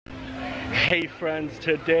Hey friends,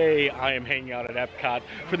 today I am hanging out at Epcot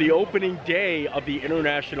for the opening day of the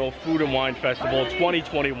International Food and Wine Festival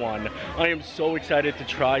 2021. I am so excited to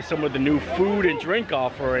try some of the new food and drink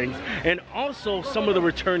offerings and also some of the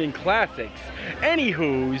returning classics.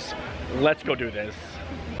 Anywho's, let's go do this.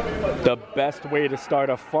 The best way to start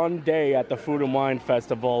a fun day at the Food and Wine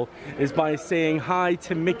Festival is by saying hi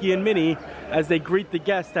to Mickey and Minnie as they greet the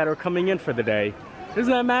guests that are coming in for the day.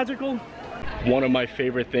 Isn't that magical? One of my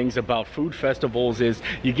favorite things about food festivals is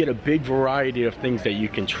you get a big variety of things that you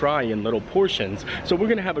can try in little portions. So we're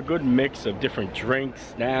gonna have a good mix of different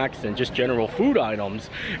drinks, snacks, and just general food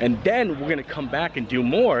items. And then we're gonna come back and do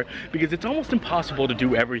more because it's almost impossible to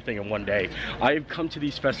do everything in one day. I've come to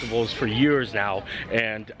these festivals for years now,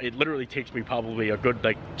 and it literally takes me probably a good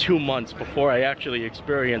 2 months before I actually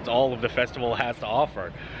experience all of the festival has to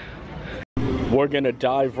offer. We're gonna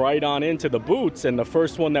dive right on into the booths, and the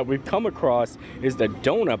first one that we've come across is the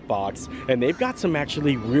donut box, and they've got some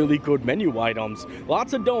actually really good menu items.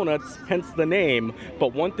 Lots of donuts, hence the name,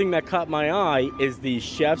 but one thing that caught my eye is the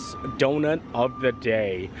chef's donut of the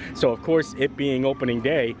day. So of course, it being opening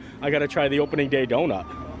day, I gotta try the opening day donut.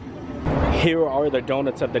 Here are the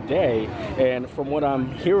donuts of the day, and from what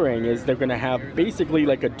I'm hearing is they're gonna have basically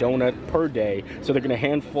like a donut per day. So they're gonna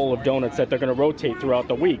handful of donuts that they're gonna rotate throughout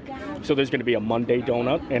the week. So there's gonna be a Monday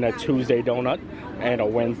donut and a Tuesday donut and a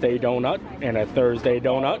Wednesday donut and a Thursday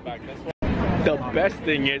donut. The best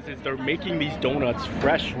thing is they're making these donuts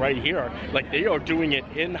fresh right here. Like they are doing it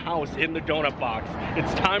in-house in the donut box.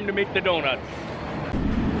 It's time to make the donuts.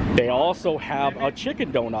 They also have a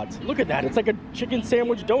chicken donut. Look at that, it's like a chicken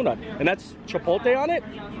sandwich donut. And that's chipotle on it?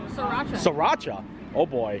 Sriracha. Sriracha. Oh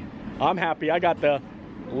boy, I'm happy. I got the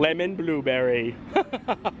lemon blueberry.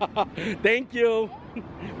 Thank you.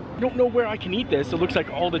 I don't know where I can eat this. It looks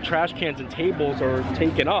like all the trash cans and tables are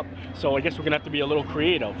taken up. So I guess we're gonna have to be a little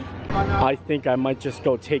creative. I think I might just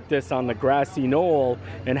go take this on the grassy knoll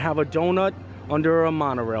and have a donut under a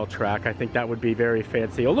monorail track. I think that would be very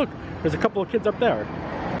fancy. Oh look, there's a couple of kids up there.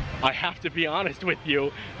 I have to be honest with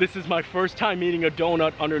you, this is my first time eating a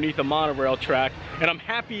donut underneath a monorail track, and I'm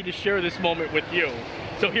happy to share this moment with you.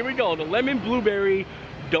 So here we go, the lemon blueberry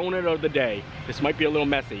donut of the day. This might be a little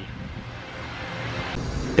messy.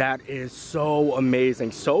 That is so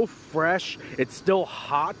amazing, so fresh, it's still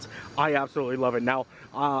hot. I absolutely love it. Now,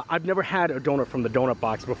 I've never had a donut from the donut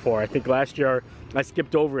box before. I think last year I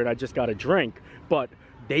skipped over it, I just got a drink, but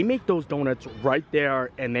they make those donuts right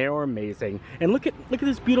there, and they are amazing. And look at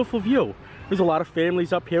this beautiful view. There's a lot of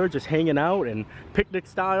families up here just hanging out and picnic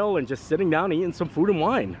style and just sitting down eating some food and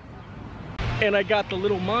wine. And I got the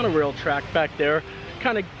little monorail track back there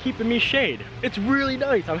kind of keeping me shade. It's really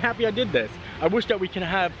nice. I'm happy I did this. I wish that we can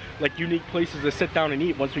have unique places to sit down and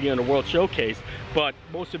eat once we get in the World Showcase, but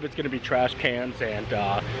most of it's going to be trash cans and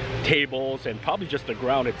tables and probably just the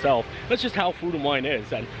ground itself. That's just how food and wine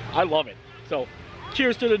is, and I love it. So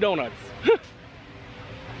cheers to the donuts.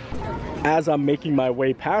 As I'm making my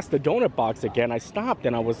way past the donut box again, I stopped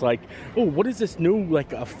and I was like, oh, what is this new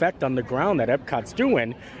effect on the ground that Epcot's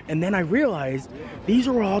doing? And then I realized these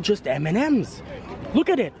are all just M&Ms. Look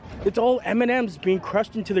at it. It's all M&Ms being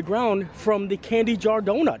crushed into the ground from the candy jar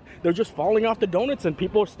donut. They're just falling off the donuts and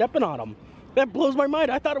people are stepping on them. That blows my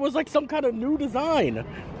mind. I thought it was like some kind of new design.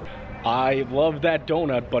 I love that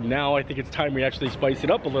donut, but now I think it's time we actually spice it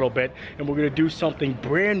up a little bit, and we're gonna do something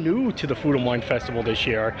brand new to the Food and Wine Festival this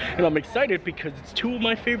year. And I'm excited because it's two of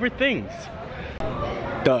my favorite things.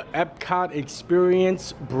 The Epcot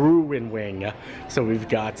Experience Brew-Wing. So we've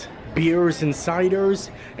got beers and ciders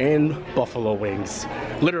and buffalo wings.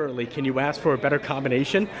 Literally, can you ask for a better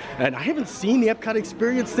combination? And I haven't seen the Epcot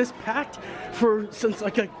Experience this packed since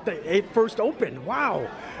it first opened. Wow,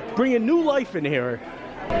 bringing new life in here.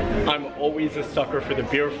 I'm always a sucker for the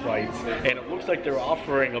beer flights, and it looks like they're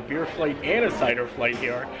offering a beer flight and a cider flight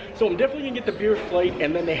here. So I'm definitely gonna get the beer flight,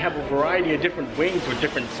 and then they have a variety of different wings with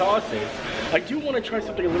different sauces. I do want to try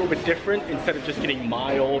something a little bit different instead of just getting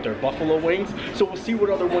mild or buffalo wings. So we'll see what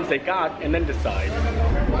other ones they got and then decide.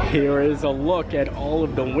 Here is a look at all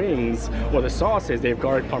of the wings, or the sauces. They have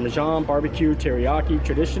garlic parmesan, barbecue, teriyaki,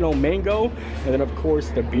 traditional, mango, and then of course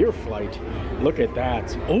the beer flight. Look at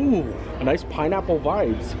that. Oh, a nice pineapple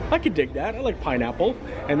vibes. I could dig that. I like pineapple.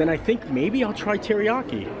 And then I think maybe I'll try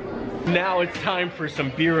teriyaki. Now it's time for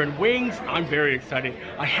some beer and wings. I'm very excited.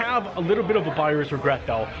 I have a little bit of a buyer's regret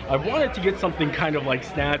though. I wanted to get something kind of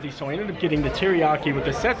snazzy, so I ended up getting the teriyaki with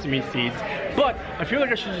the sesame seeds, but I feel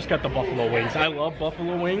like I should have just got the buffalo wings. I love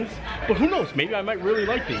buffalo wings, but who knows, maybe I might really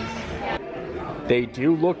like these. They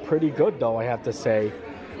do look pretty good though, I have to say.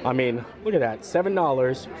 I mean, look at that,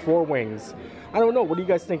 $7 for wings. I don't know, what do you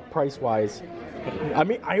guys think price-wise? I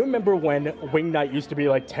mean, I remember when wing night used to be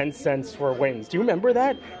like 10 cents for wings. Do you remember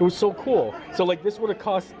that? It was so cool. So like this would have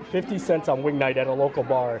cost 50 cents on wing night at a local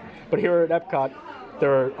bar. But here at Epcot,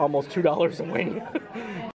 they're almost $2 a wing.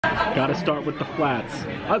 Gotta start with the flats.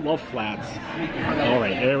 I love flats. All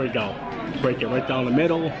right, there we go. Break it right down the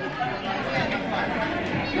middle.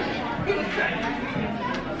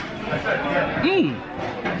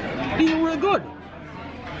 These are really good.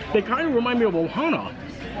 They kind of remind me of Ohana.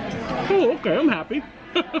 Oh, okay, I'm happy.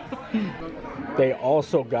 They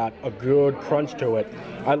also got a good crunch to it.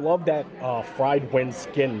 I love that fried wing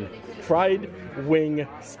skin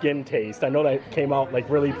taste. I know that came out like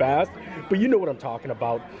really fast, but you know what I'm talking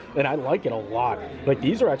about, and I like it a lot. Like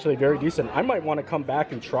these are actually very decent. I might want to come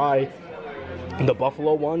back and try the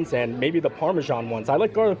buffalo ones and maybe the Parmesan ones. I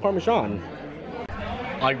like garlic Parmesan.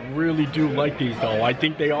 I really do like these though. I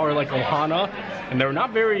think they are like Ohana, and they're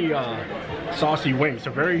not very saucy wings.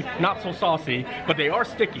 They're very not so saucy, but they are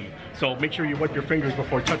sticky. So make sure you wipe your fingers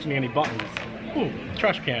before touching any buttons. Ooh,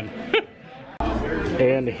 trash can.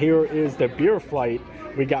 And here is the beer flight.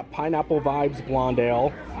 We got Pineapple Vibes Blonde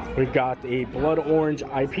Ale. We've got a Blood Orange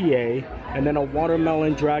IPA, and then a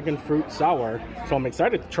Watermelon Dragon Fruit Sour. So I'm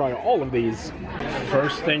excited to try all of these.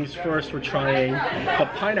 First things first, we're trying the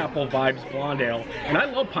Pineapple Vibes Blonde Ale. And I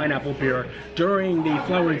love pineapple beer. During the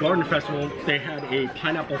Flowery Garden Festival, they had a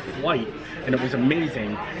pineapple flight, and it was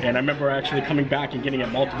amazing. And I remember actually coming back and getting it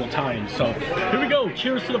multiple times. So here we go.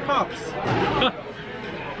 Cheers to the pops.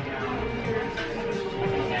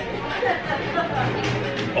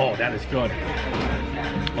 Oh, that is good.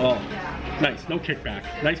 Oh, nice, no kickback.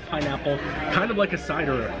 Nice pineapple, kind of like a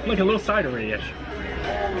cider, like a little cidery-ish.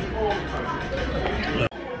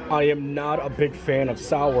 I am not a big fan of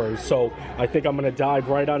sours, so I think I'm gonna dive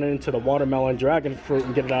right on into the watermelon dragon fruit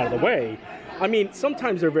and get it out of the way. I mean,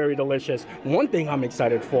 sometimes they're very delicious. One thing I'm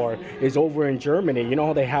excited for is over in Germany, you know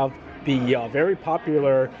how they have the very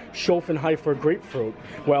popular Schöfferhofer grapefruit.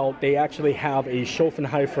 Well, they actually have a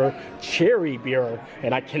Schöfferhofer cherry beer,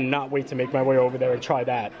 and I cannot wait to make my way over there and try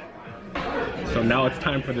that. So now it's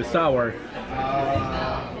time for the sour.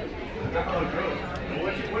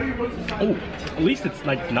 Oh, at least it's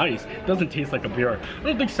like nice. It doesn't taste like a beer. I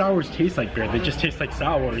don't think sours taste like beer. They just taste like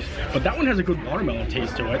sours. But that one has a good watermelon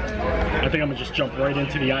taste to it. I think I'm gonna just jump right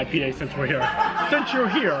into the IPA since we're here. Since you're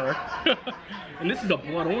here. And this is a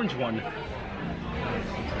blood orange one.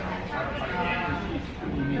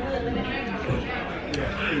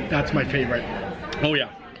 That's my favorite. Oh yeah.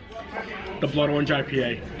 The blood orange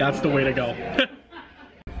IPA. That's the way to go.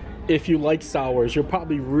 If you like sours, you'll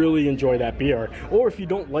probably really enjoy that beer. Or if you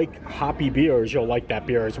don't like hoppy beers, you'll like that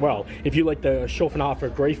beer as well. If you like the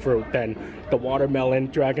Schöfferhofer grapefruit, then the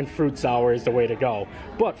watermelon dragon fruit sour is the way to go.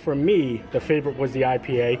 But for me, the favorite was the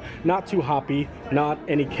IPA. Not too hoppy, not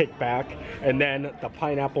any kickback. And then the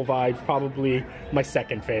pineapple vibes, probably my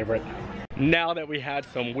second favorite. Now that we had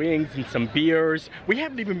some wings and some beers, we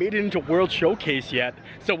haven't even made it into World Showcase yet.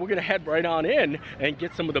 So we're gonna head right on in and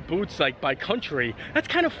get some of the booths like by country. That's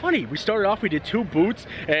kind of funny. We started off, we did 2 booths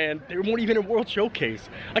and they weren't even in World Showcase.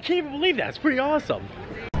 I can't even believe that. It's pretty awesome.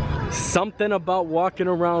 Something about walking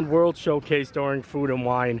around World Showcase during Food and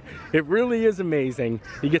Wine. It really is amazing.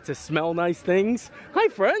 You get to smell nice things. Hi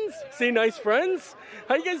friends, see nice friends?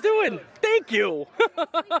 How you guys doing? Thank you.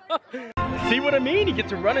 See what I mean? You get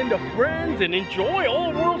to run into friends and enjoy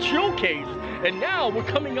all World Showcase. And now we're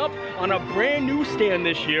coming up on a brand new stand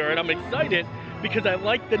this year, and I'm excited because I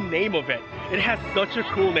like the name of it. It has such a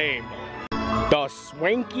cool name. The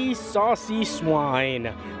Swanky Saucy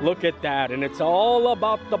Swine. Look at that, and it's all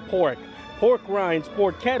about the pork. Pork rinds,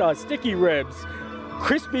 porchetta, sticky ribs,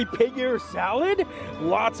 crispy pig ear salad,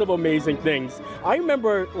 lots of amazing things. I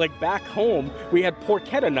remember like back home, we had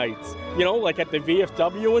porchetta nights, you know, like at the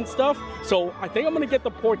VFW and stuff. So I think I'm gonna get the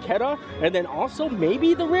porchetta and then also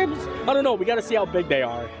maybe the ribs. I don't know, we gotta see how big they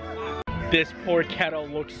are. This porchetta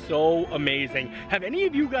looks so amazing. Have any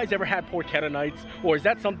of you guys ever had porchetta nights? Or is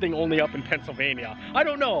that something only up in Pennsylvania? I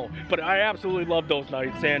don't know, but I absolutely love those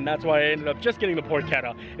nights, and that's why I ended up just getting the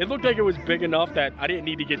porchetta. It looked like it was big enough that I didn't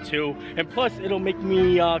need to get 2, and plus it'll make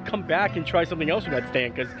me come back and try something else from that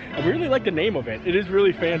stand, because I really like the name of it. It is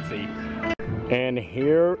really fancy. And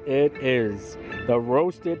here it is, the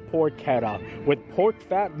roasted porchetta with pork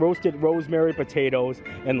fat, roasted rosemary potatoes,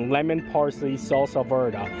 and lemon parsley salsa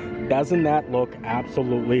verde. Doesn't that look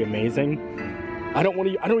absolutely amazing? I don't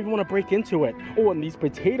even want to break into it. Oh, and these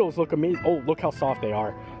potatoes look amazing. Oh, look how soft they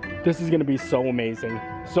are. This is gonna be so amazing.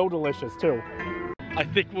 So delicious too. I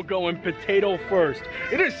think we're going potato first.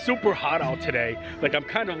 It is super hot out today. Like, I'm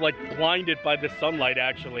kind of like blinded by the sunlight,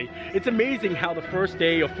 actually. It's amazing how the first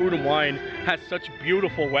day of Food and Wine has such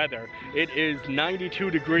beautiful weather. It is 92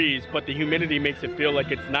 degrees, but the humidity makes it feel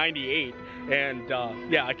like it's 98. And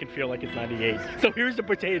yeah, I can feel like it's 98. So here's the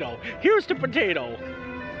potato. Here's the potato.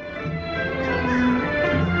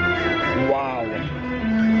 Wow.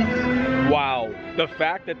 Wow. The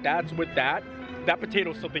fact that that's with that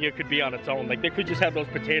potato's something it could be on its own. Like, they could just have those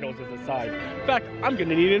potatoes as a side. In fact, I'm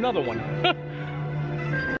gonna need another one.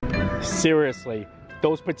 Seriously,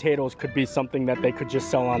 those potatoes could be something that they could just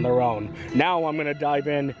sell on their own. Now I'm gonna dive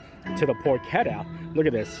in to the porchetta. Look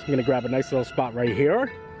at this. I'm gonna grab a nice little spot right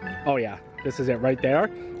here. Oh yeah, this is it right there.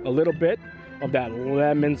 A little bit of that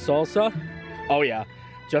lemon salsa. Oh yeah,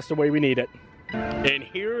 just the way we need it. And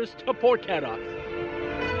here's the porchetta.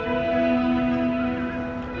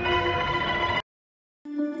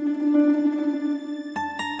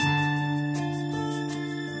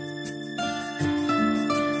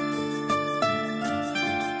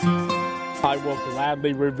 I will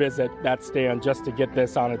gladly revisit that stand just to get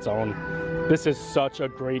this on its own. This is such a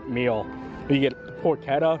great meal. You get the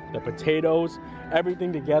porchetta, the potatoes,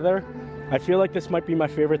 everything together. I feel like this might be my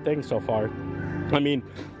favorite thing so far. I mean,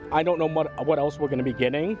 I don't know what else we're gonna be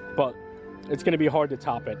getting, but it's gonna be hard to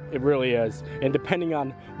top it. It really is. And depending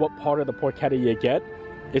on what part of the porchetta you get,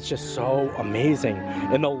 it's just so amazing.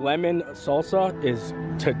 And the lemon salsa is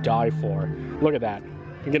to die for. Look at that.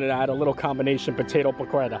 I'm gonna add a little combination potato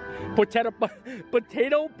porchetta.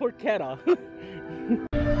 Potato porchetta.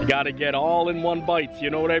 You gotta get all in one bites,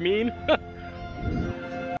 you know what I mean?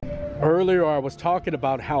 Earlier I was talking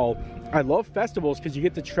about how I love festivals because you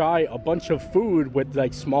get to try a bunch of food with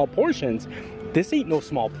like small portions. This ain't no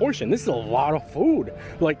small portion. This is a lot of food.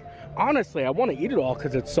 Like, honestly, I want to eat it all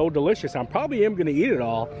because it's so delicious. I probably am gonna eat it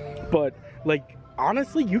all, but like,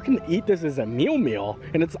 honestly, you can eat this as a meal,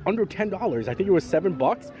 and it's under $10. I think it was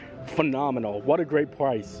 $7. Phenomenal. What a great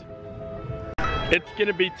price. It's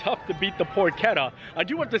gonna be tough to beat the porchetta. I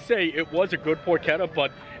do have to say it was a good porchetta,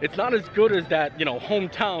 but it's not as good as that, you know,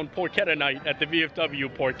 hometown porchetta night at the VFW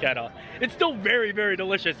porchetta. It's still very, very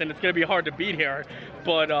delicious, and it's gonna be hard to beat here.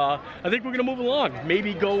 But I think we're gonna move along.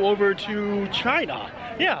 Maybe go over to China.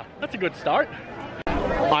 Yeah, that's a good start.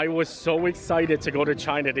 I was so excited to go to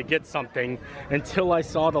China to get something until I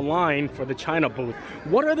saw the line for the China booth.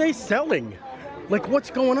 What are they selling? Like,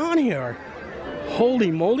 what's going on here?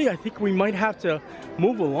 Holy moly, I think we might have to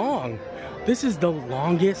move along. This is the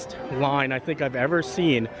longest line I think I've ever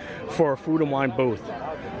seen for a Food and Wine booth.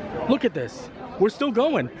 Look at this. We're still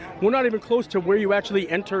going. We're not even close to where you actually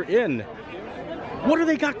enter in. What do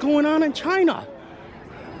they got going on in China?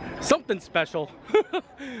 Something special.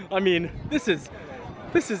 I mean, this is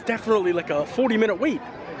definitely like a 40-minute wait.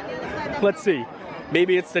 Let's see.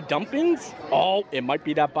 Maybe it's the dumplings? Oh, it might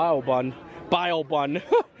be that bao bun. Bio bun.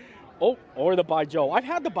 Oh, or the baijiu. I've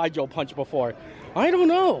had the baijiu punch before. I don't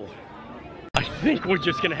know. I think we're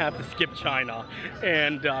just gonna have to skip China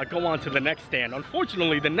and go on to the next stand.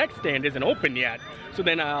 Unfortunately, the next stand isn't open yet. So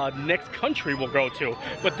then next country we'll go to.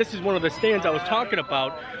 But this is one of the stands I was talking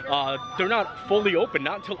about. They're not fully open,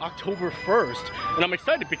 not until October 1st. And I'm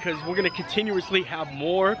excited because we're gonna continuously have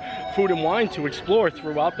more Food and Wine to explore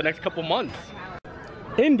throughout the next couple months.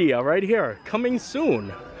 India, right here, coming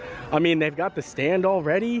soon. I mean, they've got the stand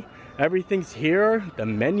already. Everything's here, the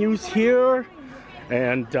menu's here,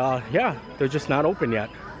 and yeah, they're just not open yet.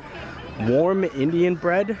 Warm Indian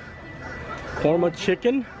bread, korma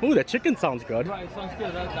chicken. Ooh, that chicken sounds good. Right, it sounds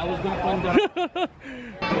good. That was good.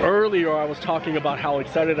 Earlier, I was talking about how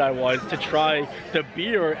excited I was to try the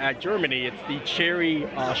beer at Germany. It's the cherry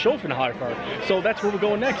Schöfferhofer. So that's where we're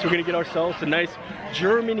going next. We're gonna get ourselves a nice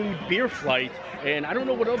Germany beer flight. And I don't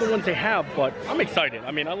know what other ones they have, but I'm excited. I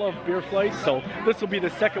mean, I love beer flights, so this will be the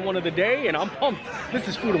second one of the day, and I'm pumped. This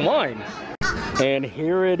is Food and Wine. And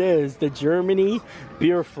here it is, the Germany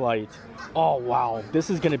beer flight. Oh, wow. This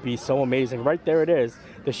is going to be so amazing. Right there it is,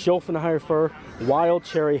 the Schöfferhofer Wild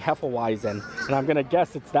Cherry Hefeweizen. And I'm going to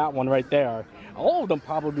guess it's that one right there. All of them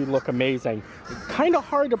probably look amazing. Kind of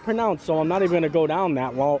hard to pronounce, so I'm not even going to go down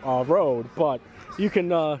that road, but you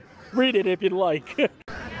can read it if you'd like.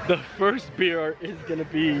 The first beer is gonna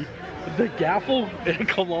be the Gaffel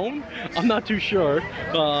Cologne. I'm not too sure,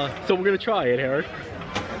 so we're gonna try it here.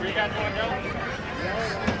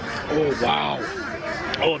 Oh wow!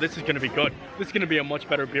 Oh, this is gonna be good. This is gonna be a much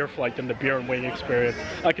better beer flight than the beer and wing experience.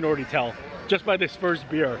 I can already tell just by this first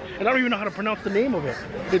beer, and I don't even know how to pronounce the name of it.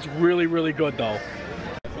 It's really, really good though.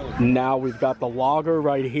 Now we've got the lager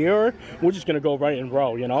right here. We're just gonna go right in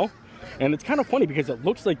row, you know. And it's kind of funny because it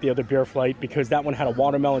looks like the other beer flight because that one had a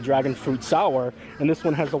watermelon dragon fruit sour, and this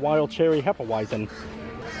one has the wild cherry Hefeweizen.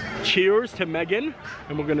 Cheers to Megan,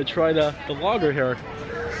 and we're gonna try the lager here.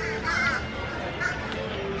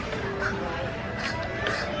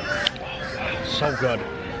 Oh, so good.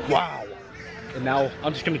 Wow. And now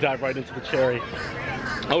I'm just gonna dive right into the cherry.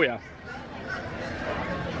 Oh yeah.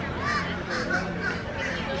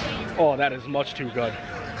 Oh, that is much too good.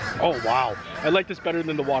 Oh wow. I like this better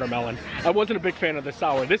than the watermelon. I wasn't a big fan of the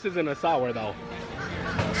sour. This isn't a sour though.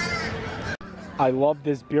 I love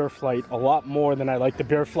this beer flight a lot more than I like the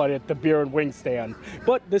beer flight at the beer and wing stand.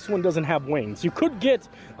 But this one doesn't have wings. You could get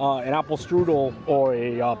an apple strudel or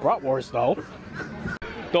a bratwurst though.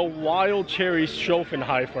 The wild cherry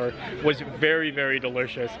Schöfferhofer was very, very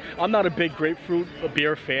delicious. I'm not a big grapefruit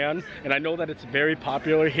beer fan, and I know that it's very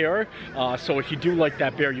popular here. So if you do like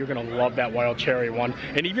that beer, you're gonna love that wild cherry one.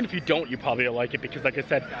 And even if you don't, you probably will like it because, like I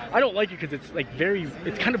said, I don't like it because it's like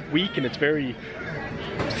it's kind of weak and it's very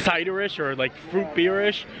ciderish or like fruit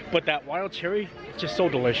beerish. But that wild cherry, just so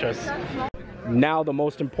delicious. Now the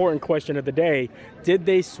most important question of the day, did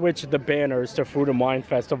they switch the banners to Food and Wine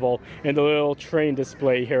Festival and the little train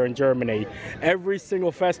display here in Germany? Every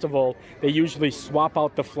single festival, they usually swap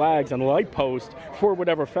out the flags on the light post for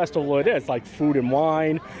whatever festival it is, like Food and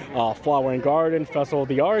Wine, Flower and Garden, Festival of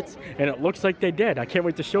the Arts, and it looks like they did. I can't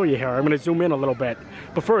wait to show you here. I'm gonna zoom in a little bit.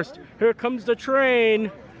 But first, here comes the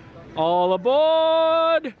train. All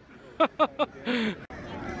aboard!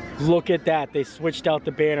 Look at that, they switched out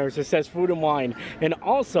the banners. It says Food and Wine. And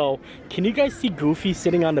also, can you guys see Goofy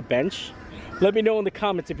sitting on the bench? Let me know in the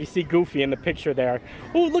comments if you see Goofy in the picture there.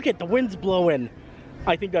 Oh, look at the wind's blowing.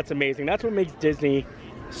 I think that's amazing. That's what makes Disney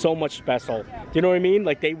so much special. Do you know what I mean?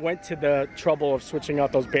 Like, they went to the trouble of switching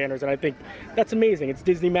out those banners, and I think that's amazing. It's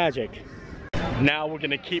Disney magic. Now we're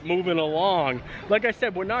gonna keep moving along. Like I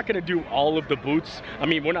said, we're not gonna do all of the booths. I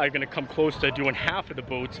mean, we're not gonna come close to doing half of the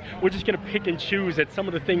booths. We're just gonna pick and choose at some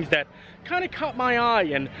of the things that kind of caught my eye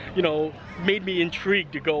and, you know, made me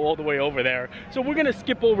intrigued to go all the way over there. So we're gonna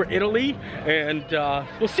skip over Italy and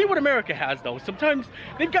we'll see what America has though. Sometimes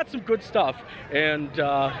they've got some good stuff and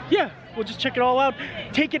yeah, we'll just check it all out.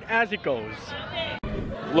 Take it as it goes.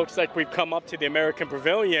 Looks like we've come up to the American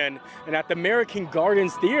Pavilion, and at the American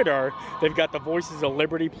Gardens Theater, they've got the Voices of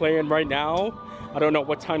Liberty playing right now. I don't know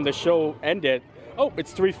what time the show ended. Oh,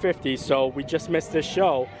 it's 3:50, so we just missed this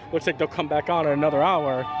show. Looks like they'll come back on in another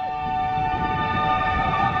hour.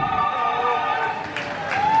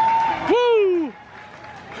 Woo!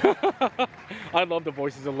 I love the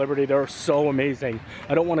Voices of Liberty. They're so amazing.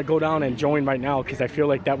 I don't want to go down and join right now because I feel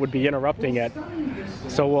like that would be interrupting it.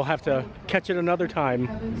 So we'll have to catch it another time.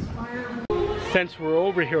 Since we're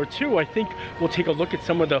over here too, I think we'll take a look at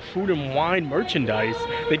some of the Food and Wine merchandise.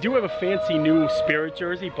 They do have a fancy new spirit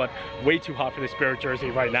jersey, but way too hot for the spirit jersey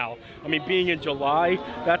right now. I mean, being in July,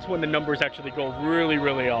 that's when the numbers actually go really,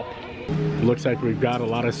 really up. Looks like we've got a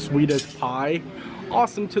lot of sweet as pie.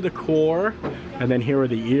 Awesome to the core. And then here are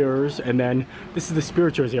the ears. And then this is the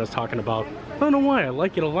spirit jersey I was talking about. I don't know why, I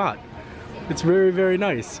like it a lot. It's very, very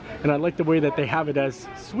nice. And I like the way that they have it as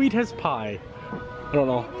sweet as pie. I don't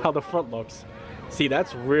know how the front looks. See,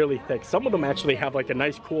 that's really thick. Some of them actually have like a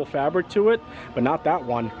nice cool fabric to it, but not that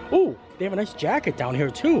one. Ooh, they have a nice jacket down here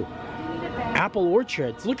too. Apple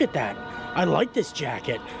Orchards, look at that. I like this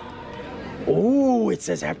jacket. Ooh, it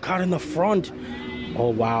says Epcot in the front. Oh,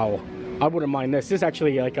 wow. I wouldn't mind this. This is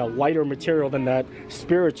actually like a lighter material than that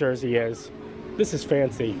spirit jersey is. This is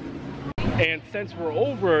fancy. And since we're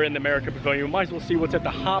over in the American Pavilion, we might as well see what's at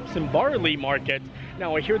the Hops and Barley Market.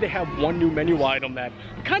 Now, I hear they have one new menu item that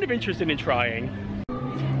I'm kind of interested in trying.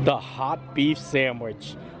 The hot beef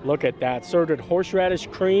sandwich. Look at that. Served with horseradish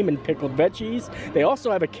cream and pickled veggies. They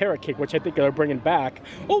also have a carrot cake, which I think they're bringing back.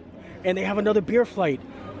 Oh, and they have another beer flight.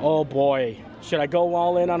 Oh, boy. Should I go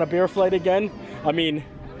all in on a beer flight again? I mean,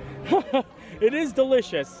 it is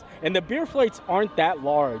delicious. And the beer flights aren't that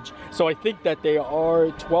large. So I think that they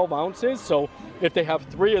are 12 ounces. So if they have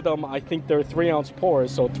 3 of them, I think they're 3-ounce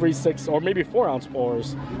pours. So 3, 6, or maybe 4-ounce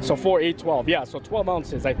pours. So 4, 8, 12. Yeah, so 12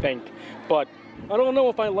 ounces, I think. But I don't know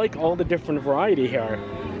if I like all the different variety here.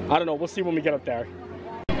 I don't know. We'll see when we get up there.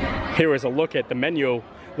 Here is a look at the menu.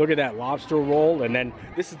 Look at that lobster roll. And then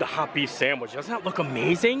this is the hot beef sandwich. Doesn't that look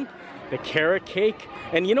amazing? The carrot cake.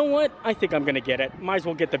 And you know what? I think I'm going to get it. Might as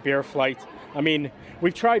well get the beer flight. I mean,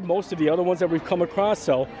 we've tried most of the other ones that we've come across,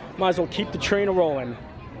 so might as well keep the train rolling.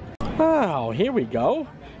 Oh, here we go.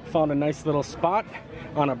 Found a nice little spot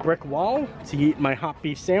on a brick wall to eat my hot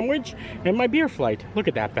beef sandwich and my beer flight. Look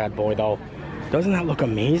at that bad boy, though. Doesn't that look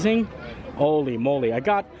amazing? Holy moly. I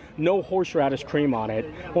got no horseradish cream on it,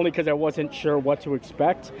 only because I wasn't sure what to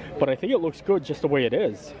expect, but I think it looks good just the way it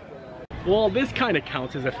is. Well, this kind of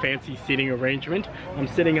counts as a fancy seating arrangement. I'm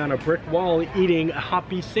sitting on a brick wall eating a hot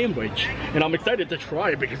beef sandwich, and I'm excited to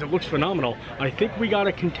try it because it looks phenomenal. I think we got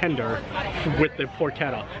a contender with the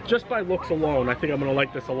porchetta. Just by looks alone, I think I'm gonna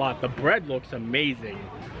like this a lot. The bread looks amazing.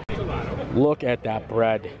 Look at that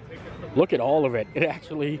bread. Look at all of it.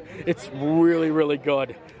 It's really, really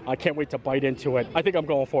good. I can't wait to bite into it. I think I'm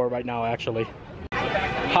going for it right now, actually.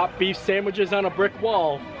 Hot beef sandwiches on a brick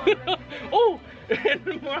wall. Oh! And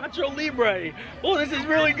Nacho Libre. Oh, this is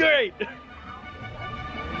really great.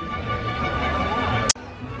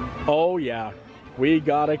 Oh yeah, we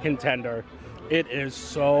got a contender. It is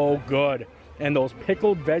so good. And those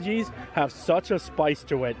pickled veggies have such a spice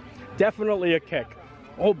to it. Definitely a kick.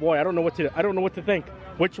 Oh boy, I don't know what to think.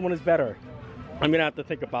 Which one is better? I'm gonna have to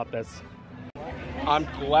think about this. I'm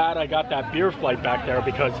glad I got that beer flight back there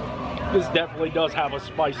because this definitely does have a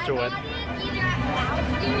spice to it.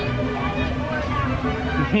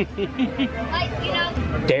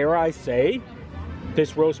 Dare I say,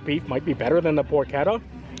 this roast beef might be better than the porchetta?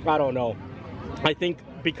 I don't know. I think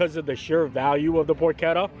because of the sheer value of the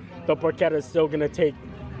porchetta is still gonna take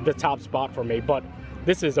the top spot for me, but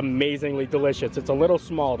this is amazingly delicious. It's a little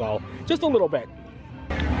small though, just a little bit.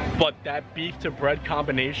 But that beef to bread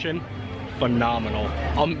combination, phenomenal,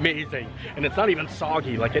 amazing. And it's not even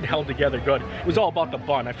soggy, like it held together good. It was all about the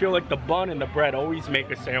bun. I feel like the bun and the bread always make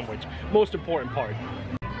a sandwich. Most important part.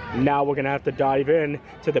 Now we're gonna have to dive in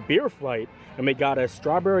to the beer flight, and we got a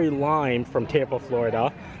strawberry lime from Tampa,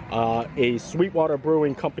 Florida, a Sweetwater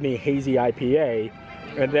Brewing Company hazy IPA,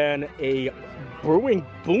 and then a Brewing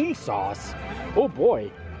boom sauce. Oh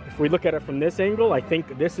boy, if we look at it from this angle, I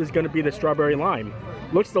think this is gonna be the strawberry lime.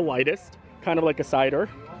 Looks the lightest, kind of like a cider.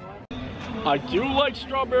 I do like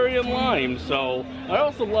strawberry and lime, so I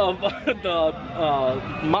also love the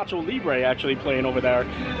Nacho Libre actually playing over there.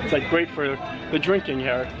 It's like great for the drinking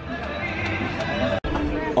here.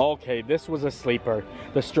 Okay, this was a sleeper.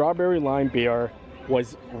 The strawberry lime beer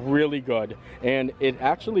was really good, and it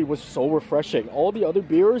actually was so refreshing. All the other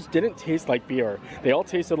beers didn't taste like beer. They all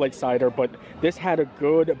tasted like cider, but this had a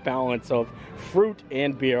good balance of fruit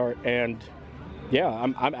and beer, and yeah,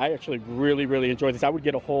 I actually really enjoyed this. I would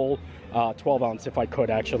get a whole 12 ounce if I could,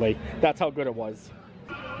 actually. That's how good it was.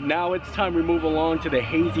 Now it's time we move along to the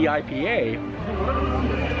hazy IPA.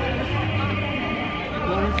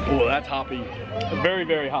 Oh, that's hoppy.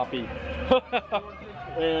 Very hoppy.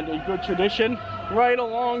 And a good tradition, right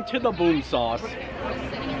along to the boom sauce.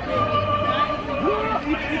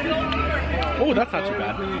 Oh, that's not too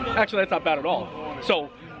bad. Actually, that's not bad at all. So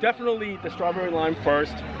definitely the strawberry lime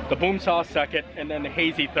first, the boom sauce second, and then the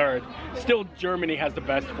hazy third. Still, Germany has the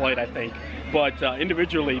best flight, I think. But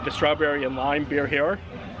individually, the strawberry and lime beer here,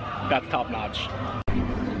 that's top notch.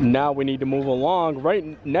 Now we need to move along.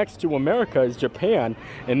 Right next to America is Japan,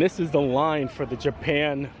 and this is the line for the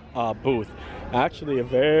Japan booth. Actually a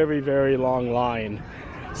very long line.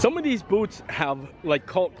 Some of these booths have like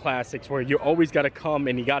cult classics where you always got to come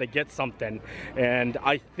and you got to get something. And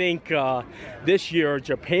I think this year,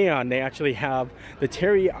 Japan, they actually have the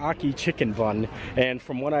teriyaki chicken bun. And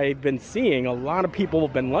from what I've been seeing, a lot of people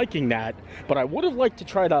have been liking that. But I would have liked to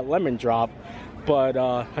try that lemon drop. But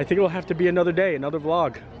I think it'll have to be another day, another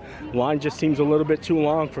vlog. Line just seems a little bit too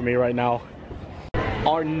long for me right now.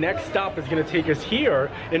 Our next stop is going to take us here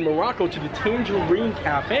in Morocco to the Tangerine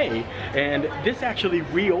Café, and this actually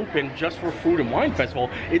reopened just for Food and Wine Festival.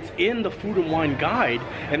 It's in the Food and Wine Guide,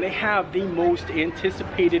 and they have the most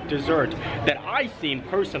anticipated dessert that I've seen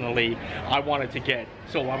personally I wanted to get.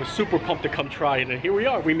 So I was super pumped to come try it, and here we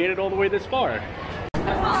are. We made it all the way this far.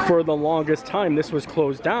 For the longest time, this was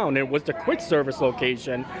closed down. It was the quick service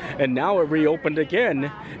location, and now it reopened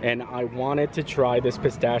again, and I wanted to try this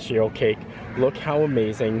pistachio cake. Look how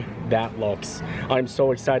amazing that looks. I'm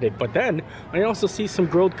so excited. But then I also see some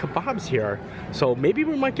grilled kebabs here, so maybe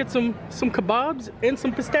we might get some kebabs and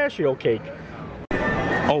some pistachio cake.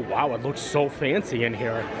 Oh wow, it looks so fancy in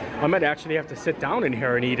here. I might actually have to sit down in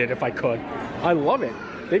here and eat it if I could. I love it.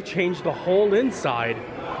 They've changed the whole inside.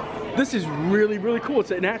 This is really cool.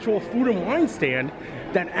 It's an actual food and wine stand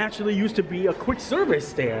that actually used to be a quick service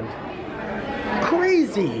stand.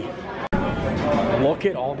 Crazy! Look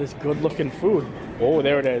at all this good looking food. Oh,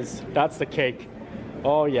 there it is. That's the cake.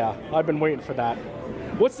 Oh yeah, I've been waiting for that.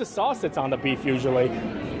 What's the sauce that's on the beef usually?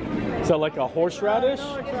 Is that like a horseradish?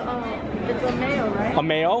 No, it's a mayo, right? A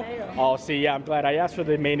mayo? Oh, see, yeah, I'm glad I asked for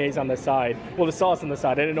the mayonnaise on the side. Well, the sauce on the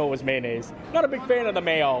side. I didn't know it was mayonnaise. Not a big fan of the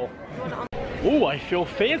mayo. Ooh, I feel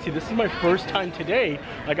fancy. This is my first time today.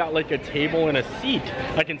 I got like a table and a seat.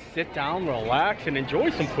 I can sit down, relax, and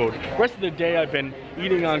enjoy some food. The rest of the day I've been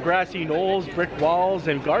eating on grassy knolls, brick walls,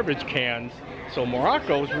 and garbage cans. So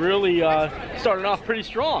Morocco's really starting off pretty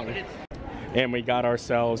strong. And we got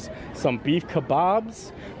ourselves some beef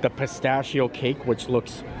kebabs, the pistachio cake, which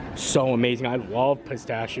looks so amazing. I love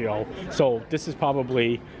pistachio. So this is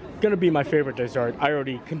probably gonna be my favorite dessert. I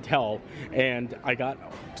already can tell. And I got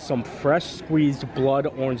some fresh squeezed blood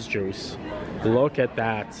orange juice. Look at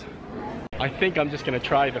that. I think I'm just gonna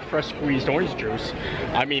try the fresh squeezed orange juice.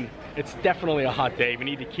 I mean, it's definitely a hot day. We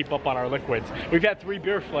need to keep up on our liquids. We've had 3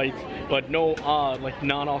 beer flights, but no like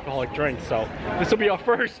non-alcoholic drinks. So this will be our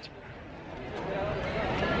first.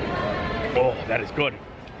 Oh, that is good.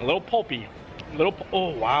 A little pulpy.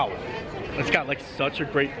 Oh wow. It's got like such a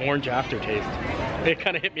great orange aftertaste. It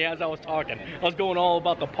kind of hit me as I was talking. I was going all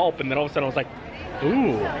about the pulp, and then all of a sudden I was like,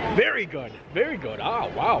 ooh, very good, very good. Ah,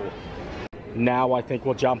 wow. Now I think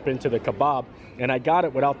we'll jump into the kebab, and I got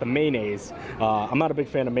it without the mayonnaise. I'm not a big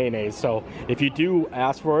fan of mayonnaise, so if you do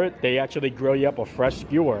ask for it, they actually grill you up a fresh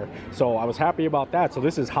skewer. So I was happy about that. So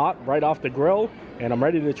this is hot right off the grill, and I'm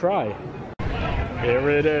ready to try. Here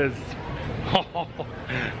it is.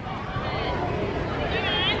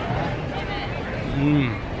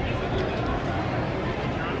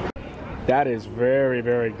 That is very,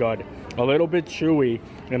 very good. A little bit chewy,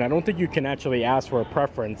 and I don't think you can actually ask for a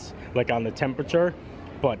preference like on the temperature,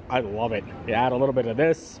 but I love it. You add a little bit of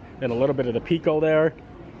this and a little bit of the pico there,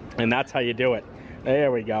 and that's how you do it.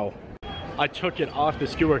 There we go. I took it off the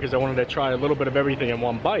skewer because I wanted to try a little bit of everything in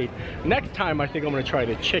one bite. Next time I think I'm going to try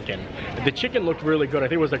the chicken. The chicken looked really good. I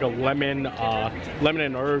think it was like a lemon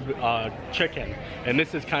and herb chicken, and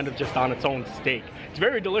this is kind of just on its own steak. It's a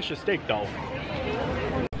very delicious steak though.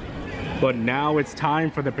 But now it's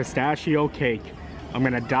time for the pistachio cake. I'm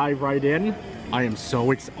gonna dive right in. I am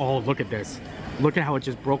so excited. Oh, look at this. Look at how it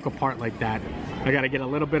just broke apart like that. I gotta get a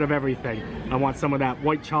little bit of everything. I want some of that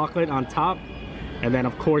white chocolate on top, and then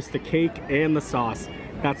of course the cake and the sauce.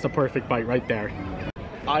 That's the perfect bite right there.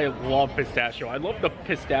 I love pistachio. I love the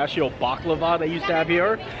pistachio baklava they used to have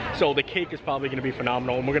here. So the cake is probably gonna be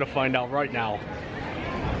phenomenal, and we're gonna find out right now.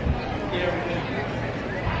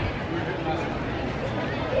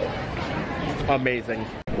 Amazing.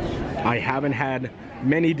 I haven't had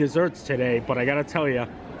many desserts today, but I gotta tell you,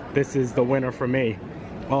 this is the winner for me.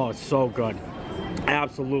 Oh, it's so good.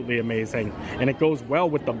 Absolutely amazing. And it goes well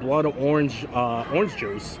with the blood orange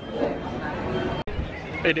juice.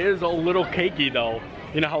 It is a little cakey though.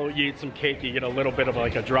 You know how you eat some cake, you get a little bit of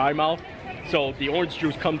like a dry mouth? So the orange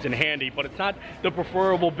juice comes in handy, but it's not the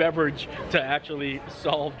preferable beverage to actually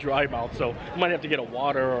solve dry mouth. So I might have to get a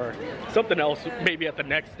water or something else maybe at the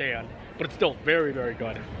next stand, but it's still very, very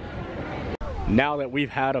good. Now that we've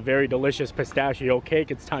had a very delicious pistachio cake,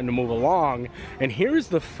 it's time to move along. And here's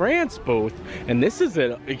the France booth. And this is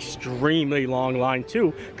an extremely long line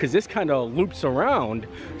too, because this kind of loops around.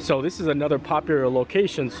 So this is another popular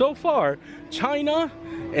location. So far, China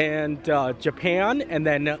and Japan, and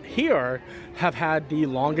then here have had the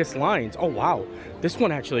longest lines. Oh wow, this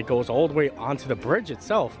one actually goes all the way onto the bridge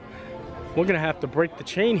itself. We're gonna have to break the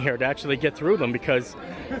chain here to actually get through them because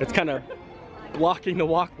it's kind of blocking the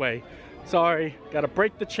walkway. Sorry, gotta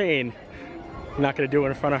break the chain. I'm not gonna do it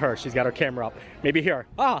in front of her. She's got her camera up. Maybe here.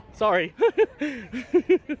 Ah, sorry.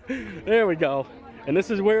 There we go. And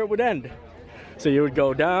this is where it would end. So you would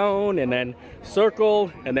go down and then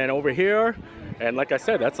circle and then over here. And like I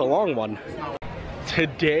said, that's a long one.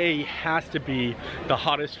 Today has to be the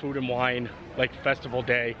hottest food and wine like festival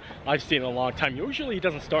day I've seen in a long time. Usually it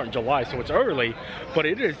doesn't start in July, so it's early, but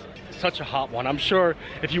it is such a hot one. I'm sure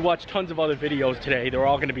if you watch tons of other videos today, they're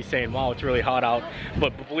all going to be saying, wow, it's really hot out.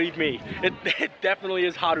 But believe me, it definitely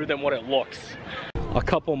is hotter than what it looks. A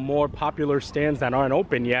couple more popular stands that aren't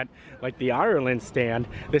open yet, like the Ireland stand.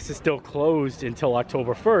 This is still closed until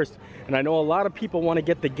October 1st. And I know a lot of people want to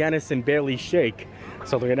get the Guinness and Bailey shake,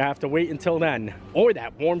 so they're gonna have to wait until then. Or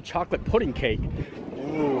that warm chocolate pudding cake.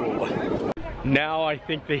 Ooh. Now I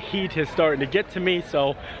think the heat is starting to get to me,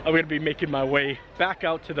 so I'm gonna be making my way back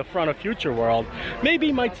out to the front of Future World.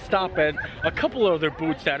 Maybe might stop at a couple other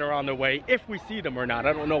booths that are on the way, if we see them or not.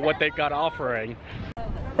 I don't know what they've got offering.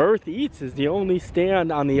 Earth Eats is the only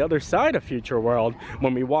stand on the other side of Future World.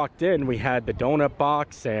 When we walked in, we had the donut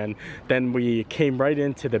box, and then we came right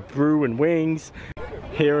into the brew and wings.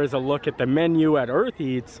 Here is a look at the menu at Earth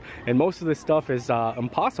Eats, and most of the stuff is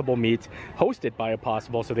Impossible meats, hosted by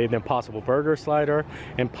Impossible. So they have the Impossible Burger Slider,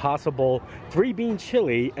 Impossible 3-bean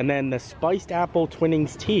chili, and then the Spiced Apple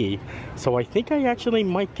Twinnings tea. So I think I actually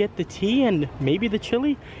might get the tea and maybe the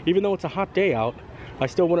chili, even though it's a hot day out. I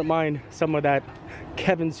still wouldn't mind some of that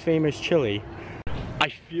Kevin's famous chili. I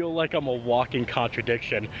feel like I'm a walking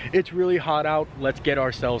contradiction. It's really hot out, let's get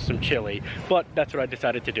ourselves some chili. But that's what I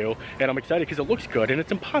decided to do, and I'm excited because it looks good and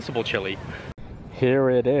it's Impossible chili. Here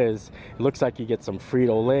it is. It looks like you get some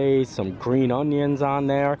Frito-Lay, some green onions on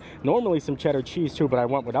there. Normally some cheddar cheese too, but I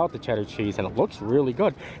went without the cheddar cheese and it looks really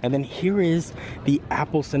good. And then here is the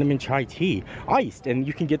apple cinnamon chai tea, iced. And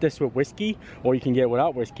you can get this with whiskey or you can get it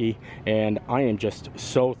without whiskey. And I am just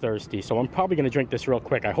so thirsty. So I'm probably gonna drink this real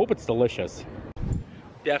quick. I hope it's delicious.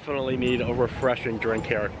 Definitely need a refreshing drink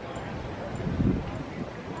here.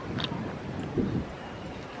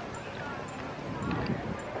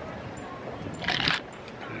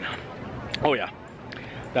 Oh yeah,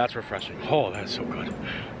 that's refreshing. Oh, that's so good.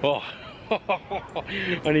 Oh,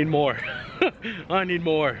 I need more. I need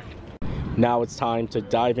more. Now it's time to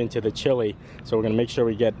dive into the chili. So we're gonna make sure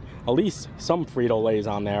we get at least some Frito-Lays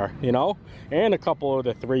on there, you know, and a couple of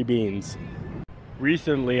the 3 beans.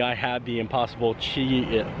 Recently I had the Impossible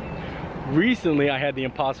chili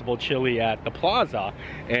at the Plaza,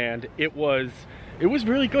 and it was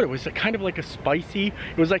really good. It was kind of like a spicy,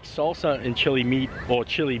 it was like salsa and chili meat or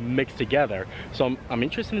chili mixed together. So I'm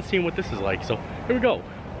interested in seeing what this is like. So here we go.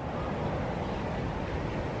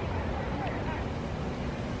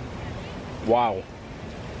 Wow,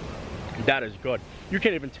 that is good. You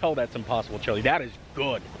can't even tell that's Impossible chili. That is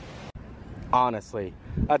good. Honestly,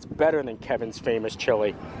 that's better than Kevin's famous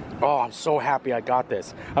chili. Oh, I'm so happy I got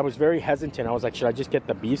this. I was very hesitant. I was like, should I just get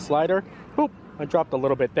the beef slider? Boop, I dropped a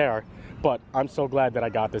little bit there. But I'm so glad that I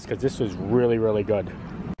got this because this was really, really good.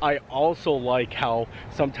 I also like how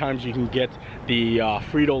sometimes you can get the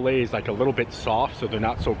Frito-Lays like a little bit soft so they're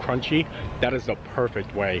not so crunchy. That is the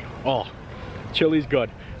perfect way. Oh, chili's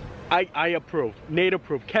good. I approve. Nate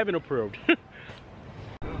approved. Kevin approved.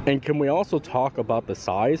 And can we also talk about the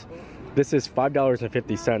size? This is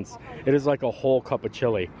 $5.50. It is like a whole cup of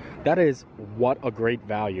chili. That is what a great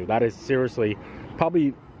value. That is seriously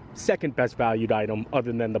probably second best valued item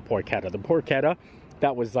other than the porchetta. The porchetta,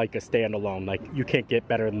 that was like a standalone. Like you can't get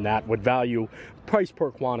better than that with value, price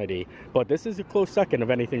per quantity. But this is a close second of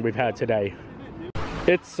anything we've had today.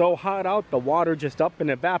 It's so hot out, the water just up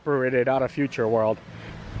and evaporated out of Future World.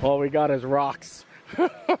 All we got is rocks.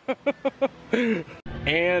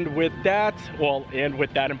 And with that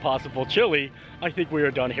Impossible chili, I think we are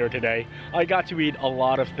done here today. I got to eat a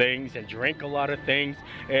lot of things and drink a lot of things,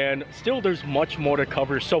 and still there's much more to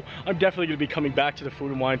cover. So I'm definitely going to be coming back to the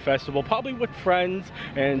Food and Wine Festival, probably with friends,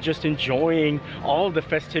 and just enjoying all the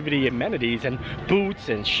festivity amenities and booths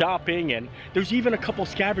and shopping. And there's even a couple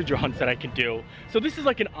scavenger hunts that I can do. So this is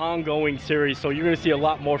like an ongoing series, so you're going to see a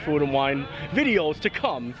lot more Food and Wine videos to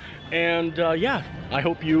come. And yeah, I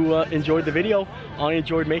hope you enjoyed the video. I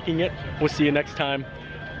enjoyed making it. We'll see you next time.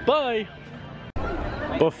 Bye.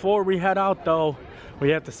 Before we head out though,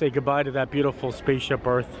 we have to say goodbye to that beautiful spaceship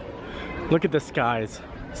Earth. Look at the skies.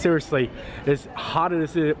 Seriously, as hot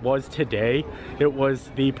as it was today, it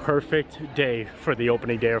was the perfect day for the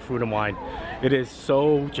opening day of Food and Wine. It is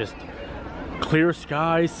so just clear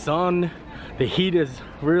skies, sun. The heat is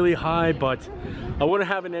really high, but I wouldn't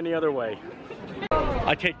have it any other way.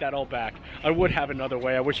 I take that all back. I would have another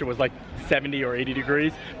way. I wish it was like 70 or 80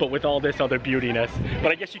 degrees, but with all this other beautiness.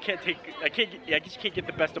 But I guess you can't get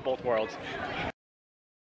the best of both worlds.